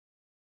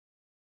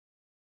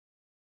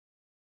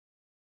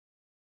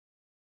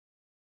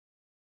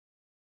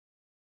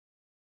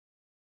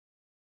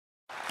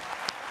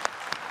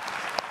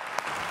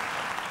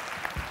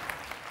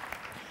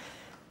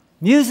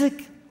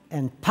Music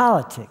and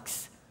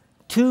politics,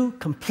 two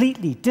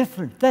completely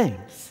different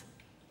things.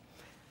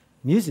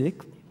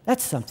 Music,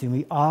 that's something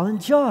we all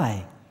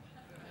enjoy.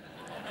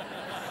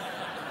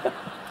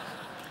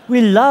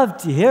 We love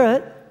to hear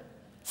it.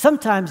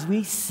 Sometimes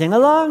we sing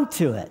along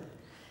to it.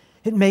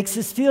 It makes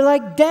us feel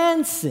like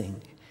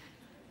dancing.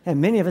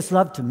 And many of us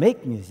love to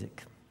make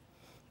music.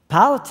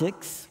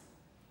 Politics,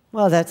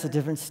 well, that's a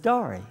different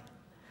story.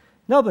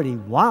 Nobody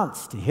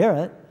wants to hear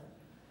it.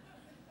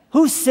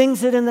 Who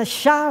sings it in the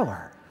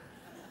shower?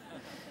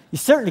 You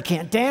certainly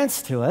can't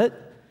dance to it,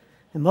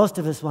 and most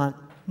of us want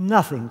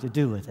nothing to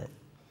do with it.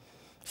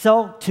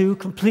 So, two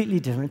completely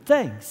different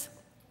things.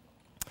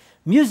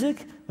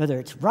 Music, whether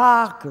it's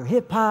rock or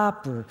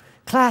hip-hop or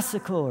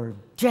classical or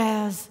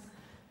jazz,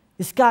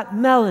 it's got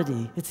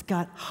melody, it's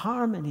got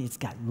harmony, it's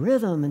got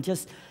rhythm, and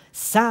just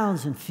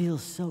sounds and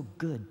feels so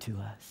good to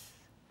us.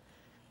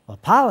 Well,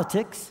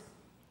 politics,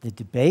 the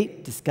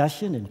debate,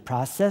 discussion, and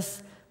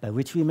process by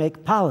which we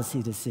make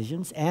policy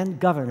decisions and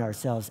govern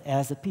ourselves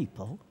as a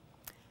people,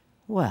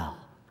 well,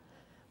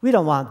 we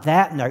don't want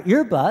that in our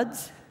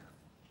earbuds.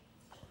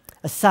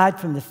 Aside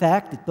from the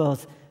fact that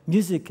both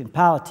music and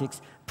politics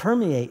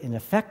permeate and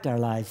affect our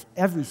lives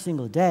every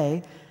single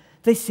day,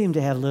 they seem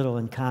to have little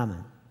in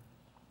common.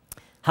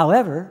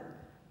 However,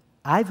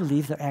 I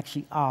believe there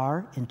actually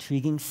are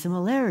intriguing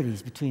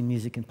similarities between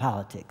music and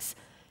politics.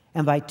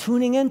 And by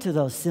tuning into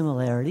those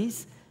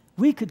similarities,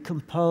 we could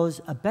compose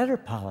a better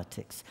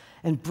politics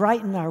and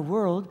brighten our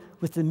world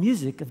with the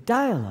music of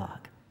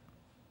dialogue.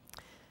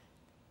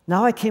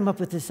 Now, I came up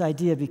with this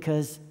idea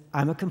because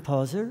I'm a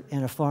composer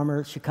and a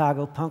former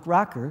Chicago punk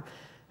rocker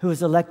who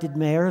was elected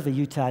mayor of a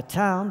Utah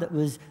town that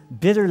was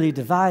bitterly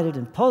divided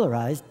and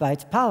polarized by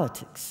its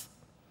politics.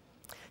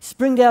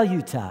 Springdale,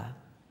 Utah,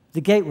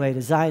 the gateway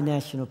to Zion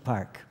National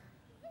Park.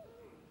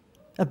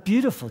 A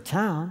beautiful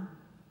town.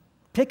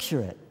 Picture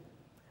it.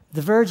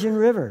 The Virgin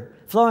River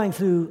flowing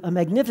through a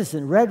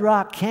magnificent red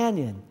rock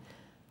canyon,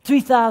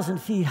 3,000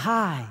 feet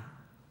high.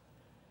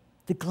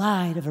 The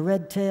glide of a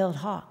red-tailed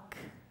hawk.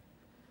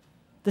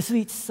 The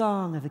sweet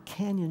song of a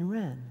canyon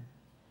wren.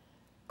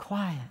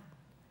 Quiet,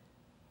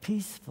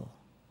 peaceful,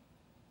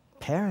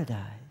 paradise.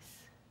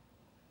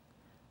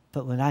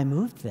 But when I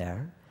moved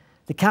there,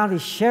 the county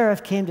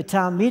sheriff came to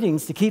town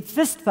meetings to keep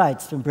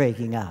fistfights from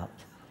breaking out.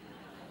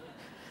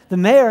 The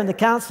mayor and the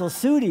council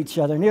sued each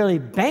other, nearly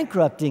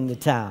bankrupting the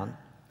town.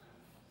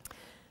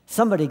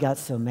 Somebody got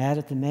so mad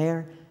at the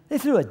mayor, they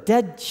threw a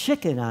dead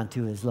chicken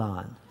onto his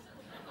lawn.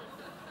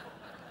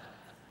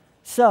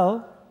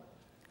 So,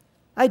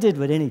 I did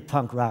what any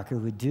punk rocker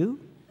would do.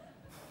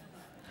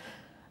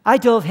 I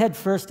dove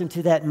headfirst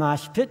into that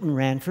mosh pit and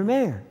ran for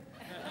mayor.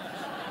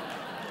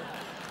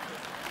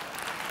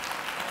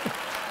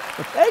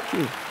 Thank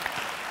you.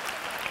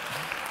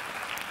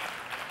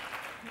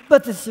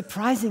 But the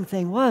surprising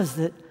thing was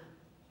that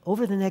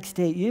over the next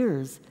 8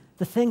 years,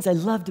 the things I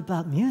loved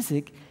about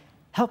music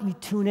helped me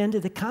tune into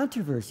the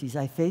controversies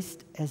I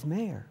faced as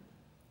mayor.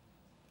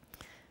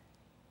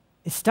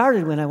 It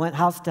started when I went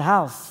house to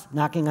house,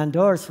 knocking on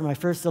doors for my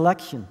first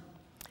election.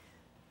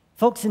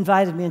 Folks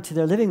invited me into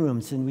their living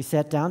rooms and we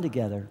sat down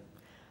together.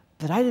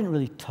 But I didn't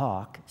really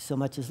talk so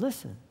much as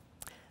listen.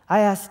 I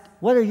asked,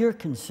 what are your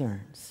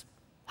concerns?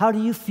 How do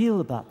you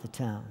feel about the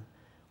town?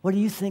 What do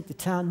you think the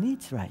town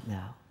needs right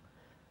now?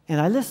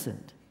 And I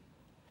listened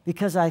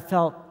because I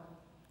felt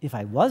if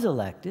I was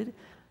elected,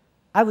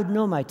 I would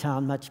know my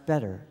town much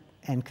better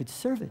and could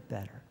serve it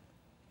better.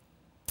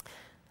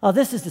 Well,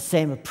 this is the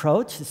same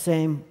approach, the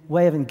same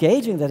way of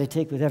engaging that I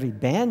take with every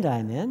band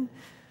I'm in,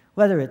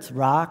 whether it's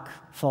rock,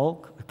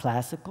 folk, or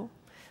classical,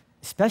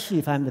 especially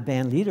if I'm the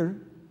band leader,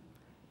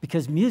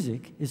 because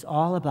music is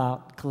all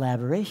about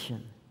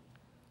collaboration.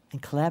 And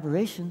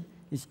collaboration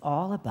is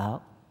all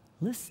about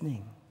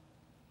listening.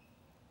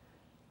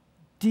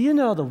 Do you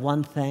know the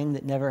one thing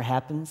that never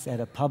happens at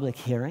a public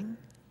hearing?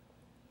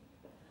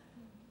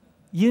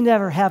 You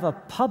never have a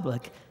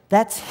public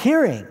that's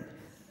hearing.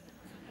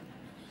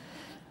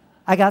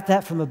 I got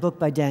that from a book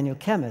by Daniel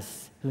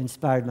Kemmis, who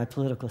inspired my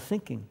political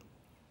thinking.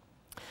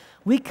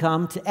 We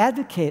come to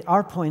advocate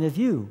our point of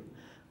view.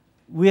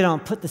 We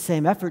don't put the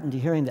same effort into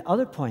hearing the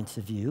other points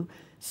of view,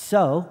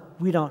 so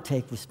we don't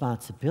take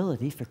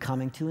responsibility for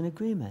coming to an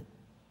agreement.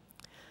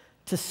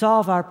 To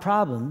solve our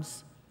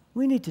problems,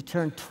 we need to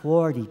turn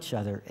toward each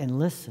other and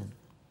listen.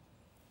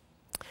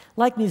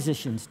 Like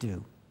musicians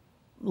do.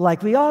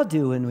 Like we all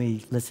do when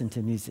we listen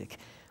to music.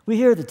 We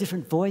hear the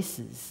different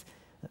voices,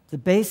 the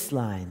bass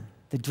line,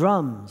 the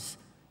drums,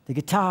 the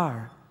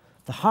guitar,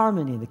 the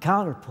harmony, the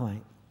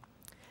counterpoint.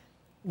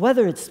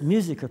 Whether it's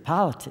music or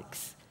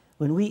politics,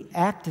 when we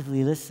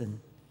actively listen,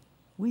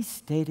 we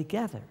stay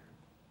together.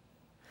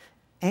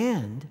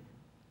 And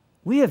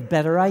we have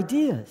better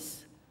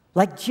ideas,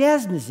 like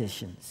jazz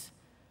musicians.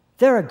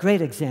 They're a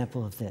great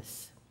example of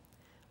this.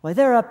 Why,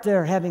 they're up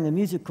there having a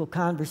musical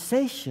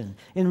conversation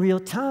in real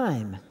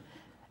time,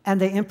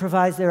 and they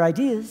improvise their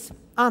ideas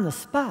on the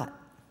spot.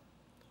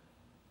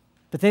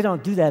 But they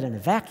don't do that in a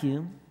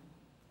vacuum.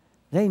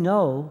 They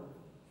know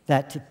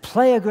that to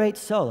play a great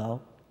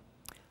solo,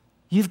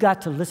 You've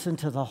got to listen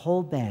to the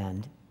whole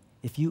band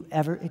if you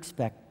ever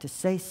expect to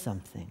say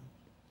something.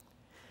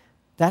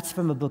 That's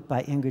from a book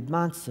by Ingrid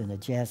Monson, a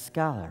jazz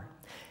scholar.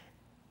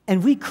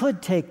 And we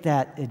could take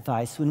that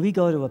advice when we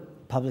go to a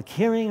public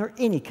hearing or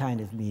any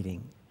kind of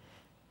meeting.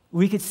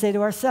 We could say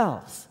to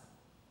ourselves,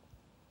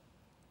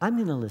 I'm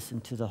going to listen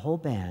to the whole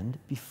band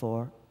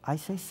before I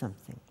say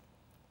something.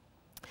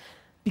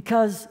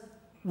 Because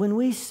when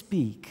we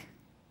speak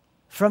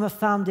from a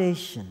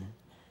foundation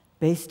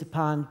based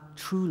upon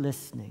true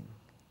listening,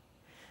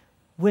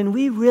 when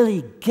we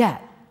really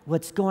get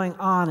what's going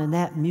on in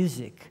that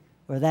music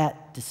or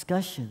that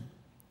discussion,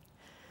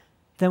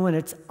 then when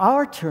it's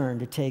our turn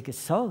to take a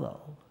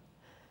solo,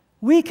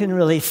 we can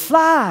really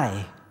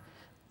fly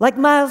like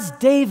Miles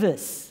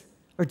Davis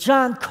or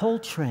John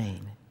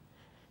Coltrane,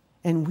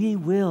 and we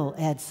will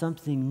add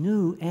something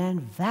new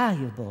and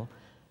valuable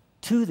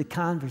to the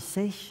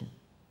conversation.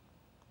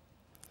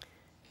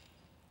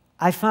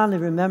 I fondly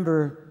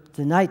remember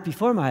the night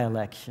before my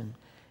election,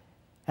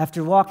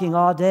 after walking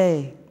all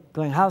day,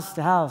 going house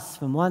to house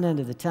from one end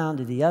of the town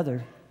to the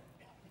other,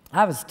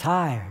 I was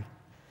tired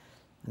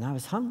and I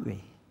was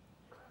hungry.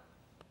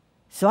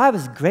 So I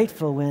was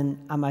grateful when,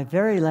 on my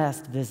very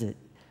last visit,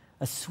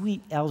 a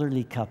sweet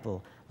elderly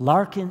couple,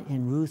 Larkin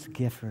and Ruth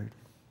Gifford,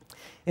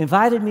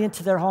 invited me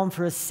into their home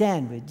for a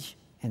sandwich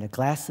and a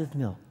glass of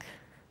milk.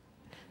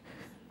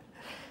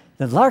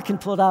 Then Larkin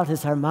pulled out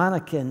his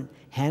harmonica and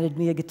handed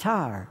me a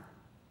guitar.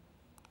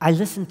 I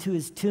listened to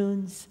his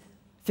tunes,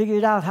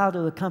 figured out how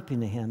to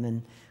accompany him,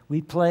 and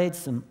we played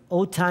some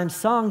old-time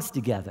songs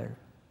together.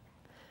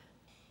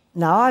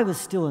 Now, I was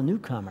still a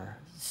newcomer,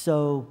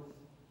 so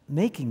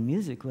making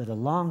music with a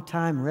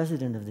long-time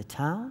resident of the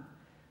town,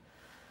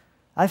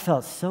 I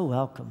felt so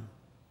welcome,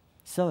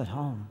 so at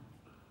home.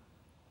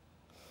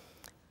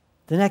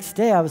 The next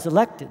day, I was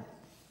elected,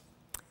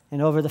 and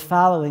over the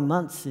following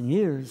months and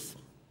years,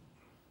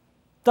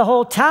 the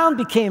whole town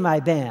became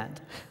my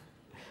band.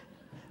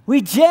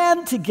 We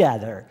jammed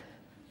together,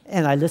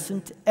 and I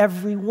listened to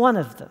every one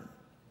of them.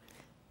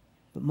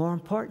 But more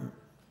important,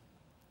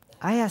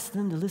 I asked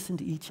them to listen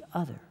to each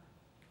other.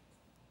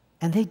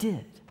 And they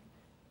did.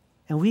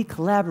 And we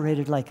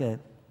collaborated like a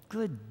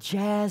good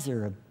jazz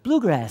or a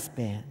bluegrass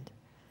band.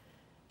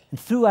 And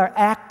through our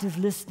active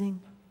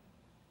listening,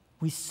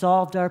 we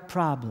solved our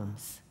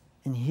problems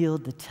and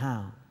healed the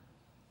town.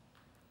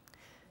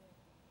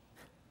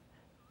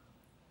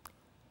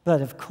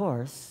 But of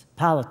course,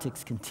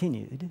 politics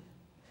continued.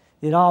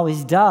 It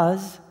always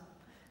does.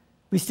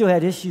 We still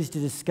had issues to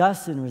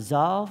discuss and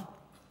resolve.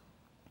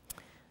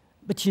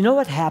 But you know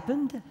what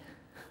happened?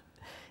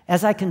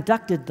 As I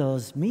conducted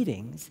those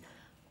meetings,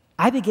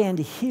 I began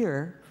to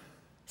hear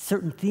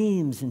certain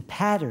themes and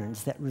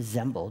patterns that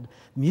resembled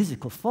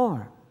musical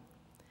form.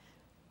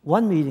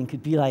 One meeting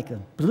could be like a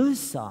blues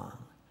song,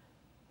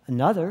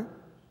 another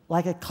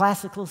like a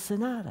classical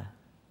sonata.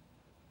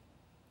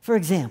 For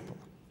example,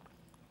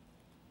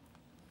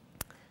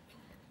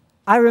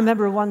 I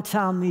remember one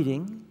town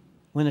meeting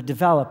when a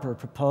developer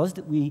proposed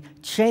that we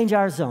change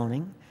our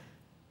zoning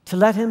to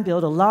let him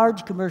build a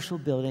large commercial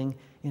building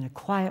in a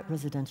quiet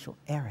residential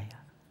area.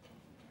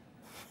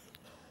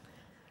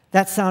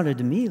 That sounded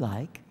to me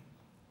like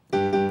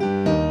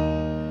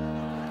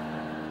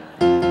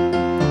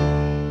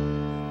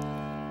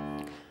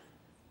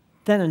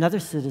Then another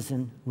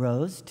citizen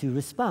rose to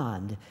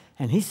respond,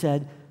 and he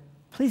said,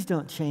 please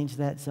don't change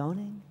that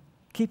zoning.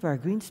 Keep our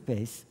green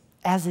space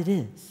as it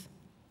is.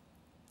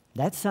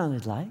 That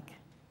sounded like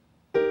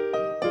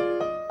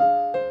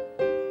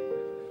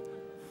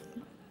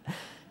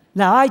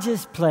Now, I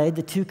just played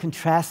the two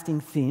contrasting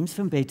themes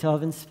from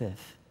Beethoven's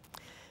Fifth,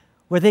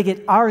 where they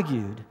get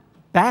argued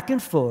back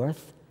and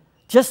forth,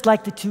 just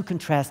like the two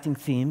contrasting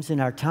themes in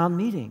our town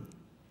meeting.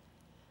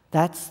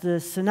 That's the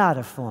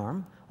sonata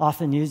form,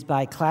 often used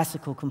by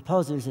classical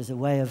composers as a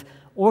way of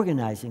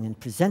organizing and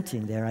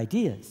presenting their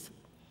ideas.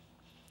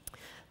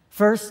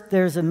 First,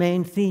 there's a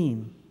main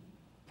theme.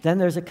 Then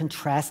there's a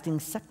contrasting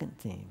second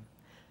theme.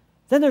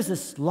 Then there's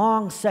this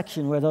long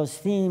section where those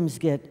themes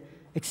get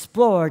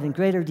explored in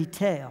greater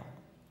detail,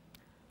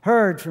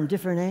 heard from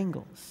different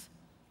angles,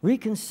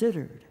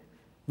 reconsidered,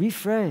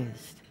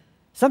 rephrased,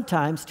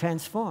 sometimes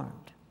transformed.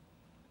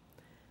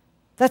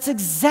 That's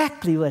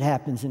exactly what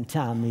happens in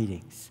town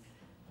meetings.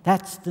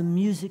 That's the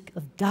music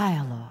of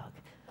dialogue,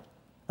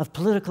 of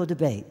political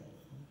debate.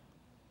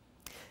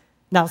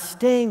 Now,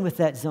 staying with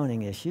that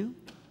zoning issue,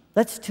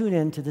 let's tune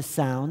in to the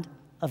sound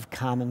of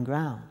common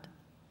ground.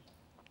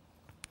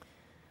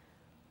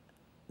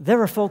 There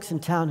were folks in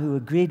town who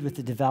agreed with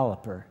the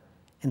developer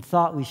and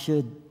thought we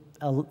should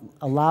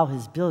allow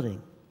his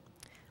building.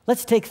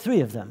 Let's take three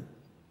of them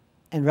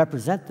and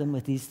represent them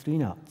with these three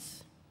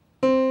notes.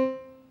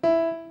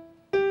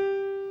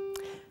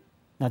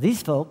 Now,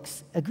 these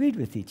folks agreed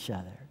with each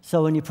other.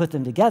 So when you put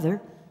them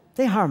together,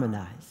 they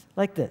harmonize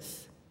like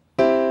this.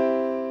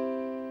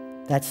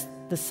 That's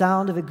the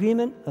sound of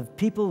agreement of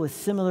people with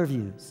similar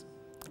views.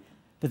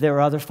 But there were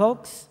other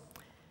folks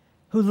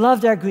who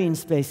loved our green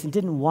space and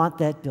didn't want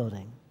that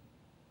building.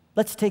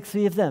 Let's take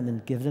three of them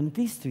and give them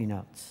these three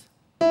notes.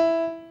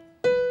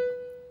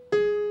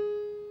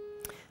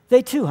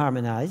 they too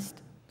harmonized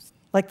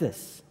like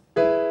this.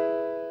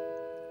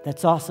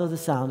 That's also the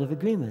sound of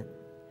agreement.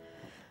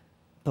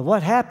 But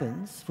what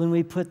happens when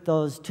we put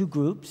those two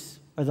groups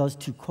or those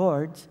two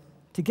chords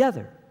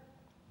together?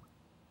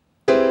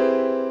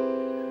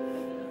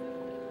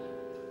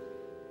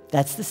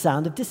 That's the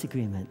sound of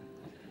disagreement.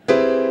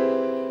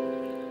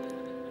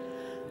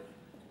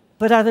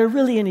 But are there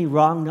really any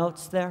wrong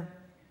notes there?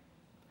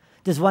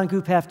 Does one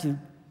group have to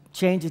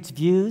change its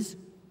views,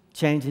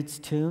 change its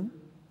tune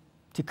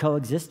to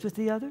coexist with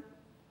the other?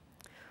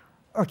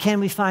 Or can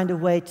we find a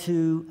way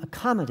to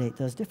accommodate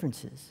those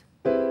differences?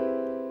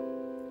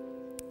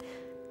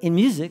 In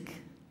music,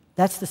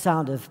 that's the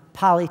sound of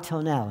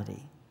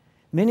polytonality.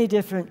 Many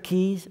different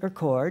keys or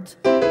chords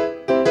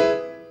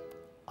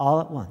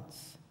all at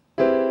once.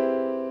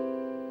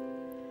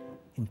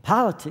 In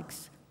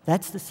politics,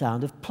 that's the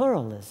sound of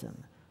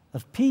pluralism,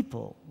 of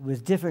people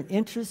with different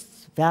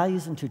interests,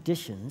 values, and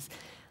traditions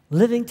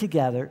living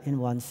together in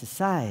one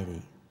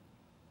society.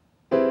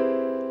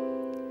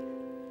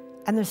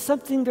 And there's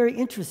something very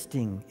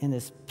interesting in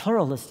this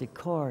pluralistic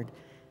chord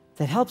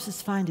that helps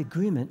us find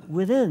agreement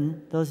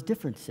within those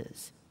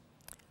differences.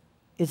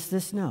 It's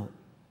this note.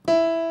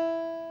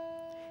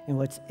 And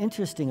what's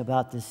interesting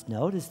about this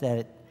note is that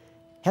it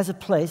has a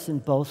place in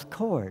both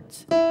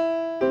chords.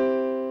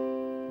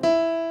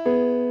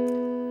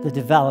 The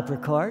developer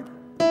chord,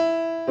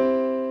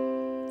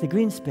 the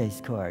green space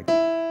chord.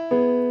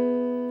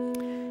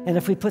 And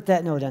if we put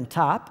that note on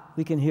top,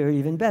 we can hear it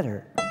even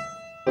better.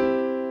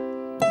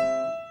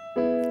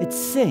 It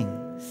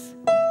sings.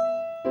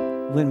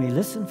 When we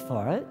listen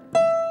for it,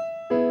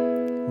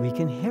 we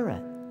can hear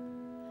it.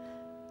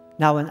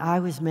 Now, when I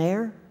was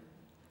mayor,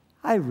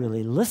 I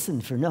really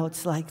listened for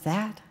notes like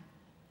that.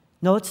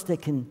 Notes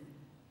that can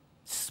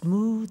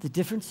smooth the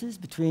differences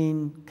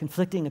between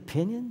conflicting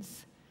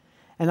opinions.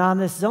 And on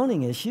this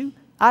zoning issue,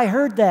 I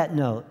heard that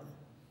note.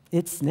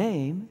 Its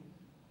name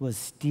was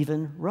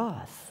Stephen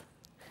Roth.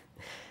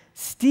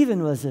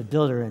 Stephen was a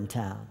builder in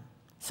town,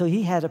 so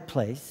he had a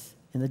place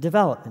in the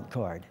development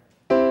chord.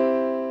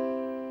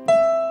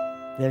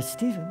 There's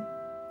Stephen.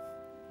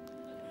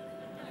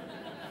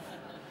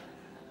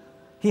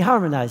 He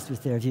harmonized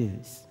with their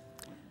views.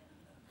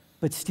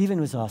 But Stephen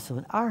was also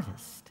an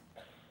artist,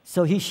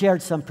 so he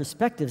shared some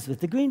perspectives with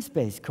the green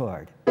space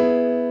chord.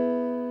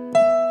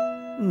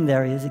 And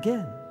there he is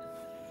again.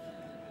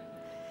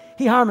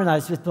 He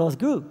harmonized with both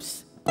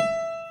groups.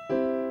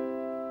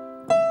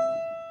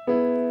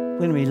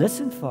 When we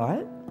listen for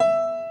it,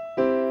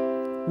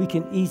 we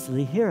can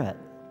easily hear it.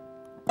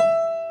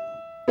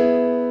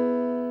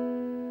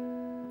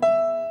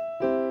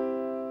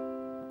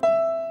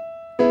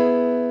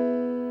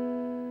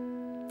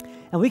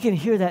 And we can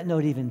hear that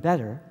note even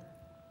better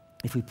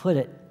if we put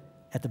it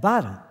at the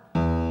bottom,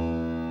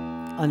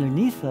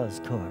 underneath those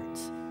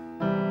chords.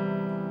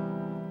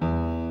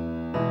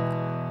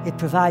 It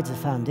provides a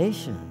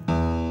foundation,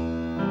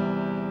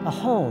 a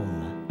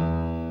home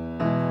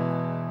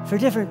for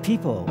different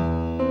people,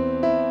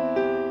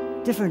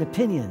 different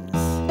opinions.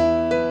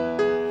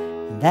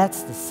 And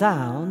that's the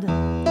sound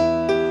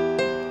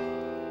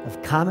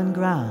of common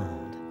ground.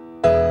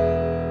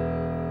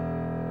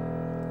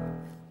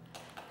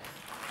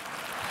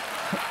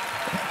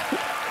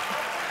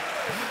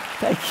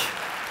 Thank you.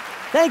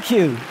 Thank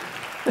you.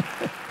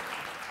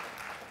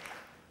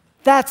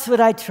 That's what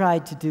I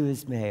tried to do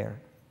as mayor.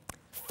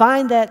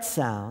 Find that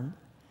sound,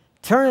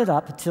 turn it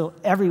up until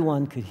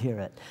everyone could hear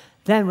it.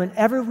 Then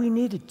whenever we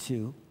needed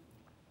to,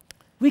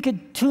 we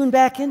could tune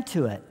back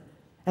into it.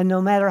 And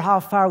no matter how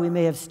far we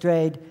may have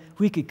strayed,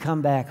 we could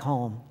come back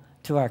home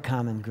to our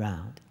common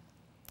ground.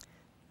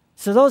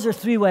 So those are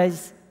three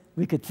ways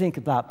we could think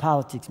about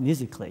politics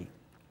musically.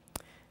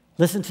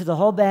 Listen to the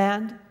whole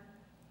band,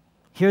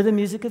 hear the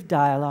music of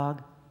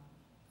dialogue,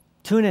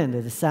 tune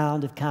into the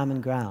sound of common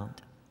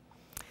ground.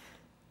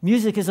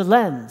 Music is a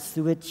lens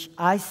through which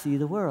I see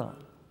the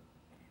world.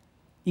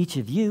 Each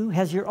of you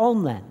has your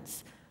own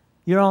lens,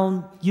 your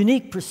own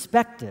unique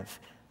perspective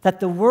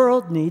that the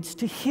world needs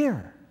to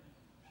hear.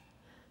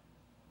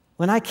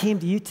 When I came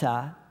to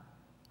Utah,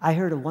 I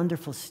heard a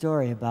wonderful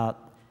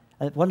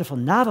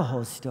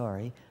Navajo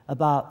story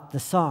about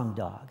the song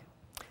dog.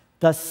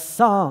 The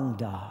song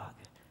dog,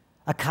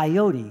 a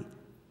coyote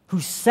who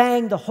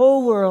sang the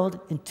whole world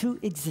into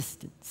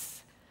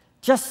existence.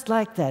 Just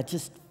like that,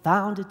 just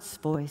found its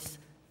voice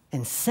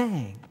and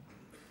sang.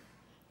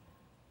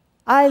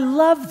 I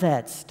love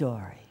that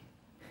story.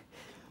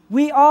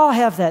 We all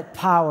have that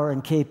power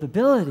and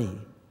capability.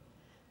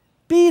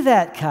 Be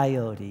that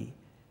coyote.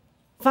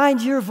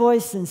 Find your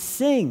voice and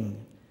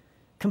sing.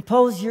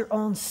 Compose your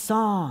own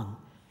song.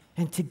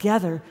 And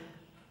together,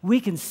 we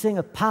can sing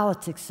a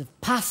politics of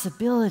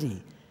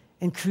possibility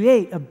and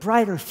create a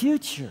brighter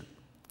future.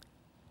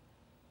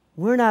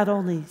 We're not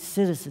only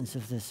citizens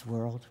of this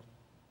world,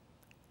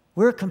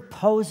 we're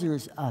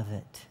composers of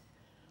it.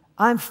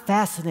 I'm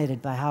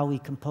fascinated by how we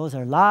compose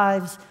our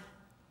lives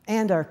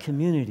and our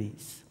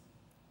communities.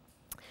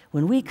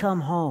 When we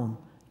come home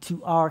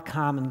to our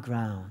common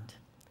ground,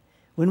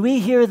 when we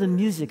hear the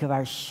music of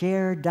our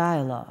shared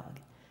dialogue,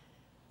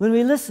 when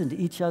we listen to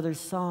each other's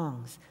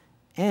songs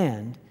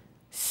and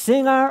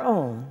sing our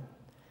own,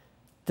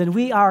 then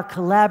we are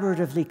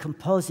collaboratively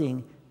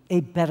composing a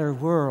better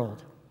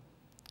world.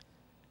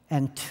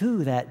 And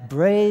to that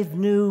brave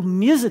new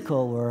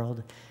musical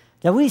world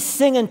that we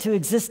sing into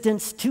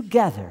existence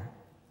together,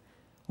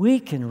 we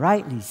can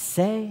rightly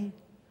say,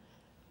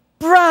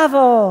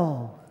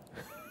 bravo!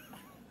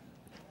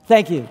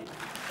 Thank you.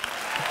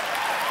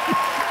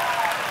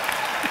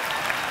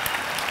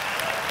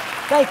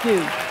 Thank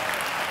you.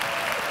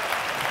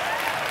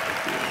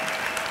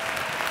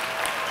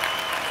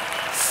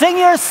 Sing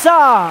your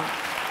song.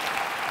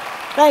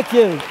 Thank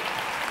you.